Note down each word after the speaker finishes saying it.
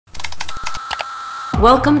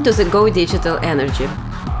Welcome to the Go Digital Energy,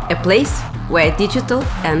 a place where digital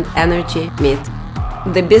and energy meet.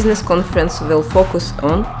 The business conference will focus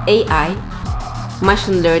on AI,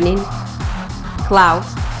 machine learning, cloud,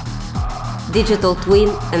 digital twin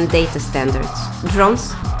and data standards,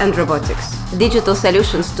 drones and robotics, digital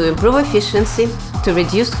solutions to improve efficiency, to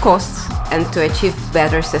reduce costs and to achieve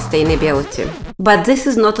better sustainability. But this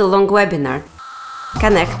is not a long webinar.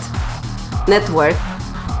 Connect, network,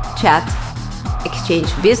 chat, exchange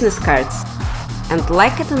business cards, and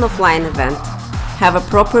like at an offline event, have a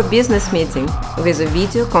proper business meeting with a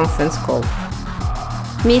video conference call.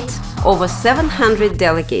 Meet over 700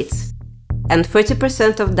 delegates, and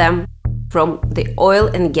 30% of them from the oil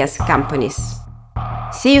and gas companies.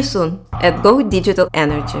 See you soon at Go Digital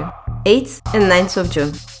Energy, 8th and 9th of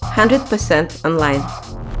June, 100% online.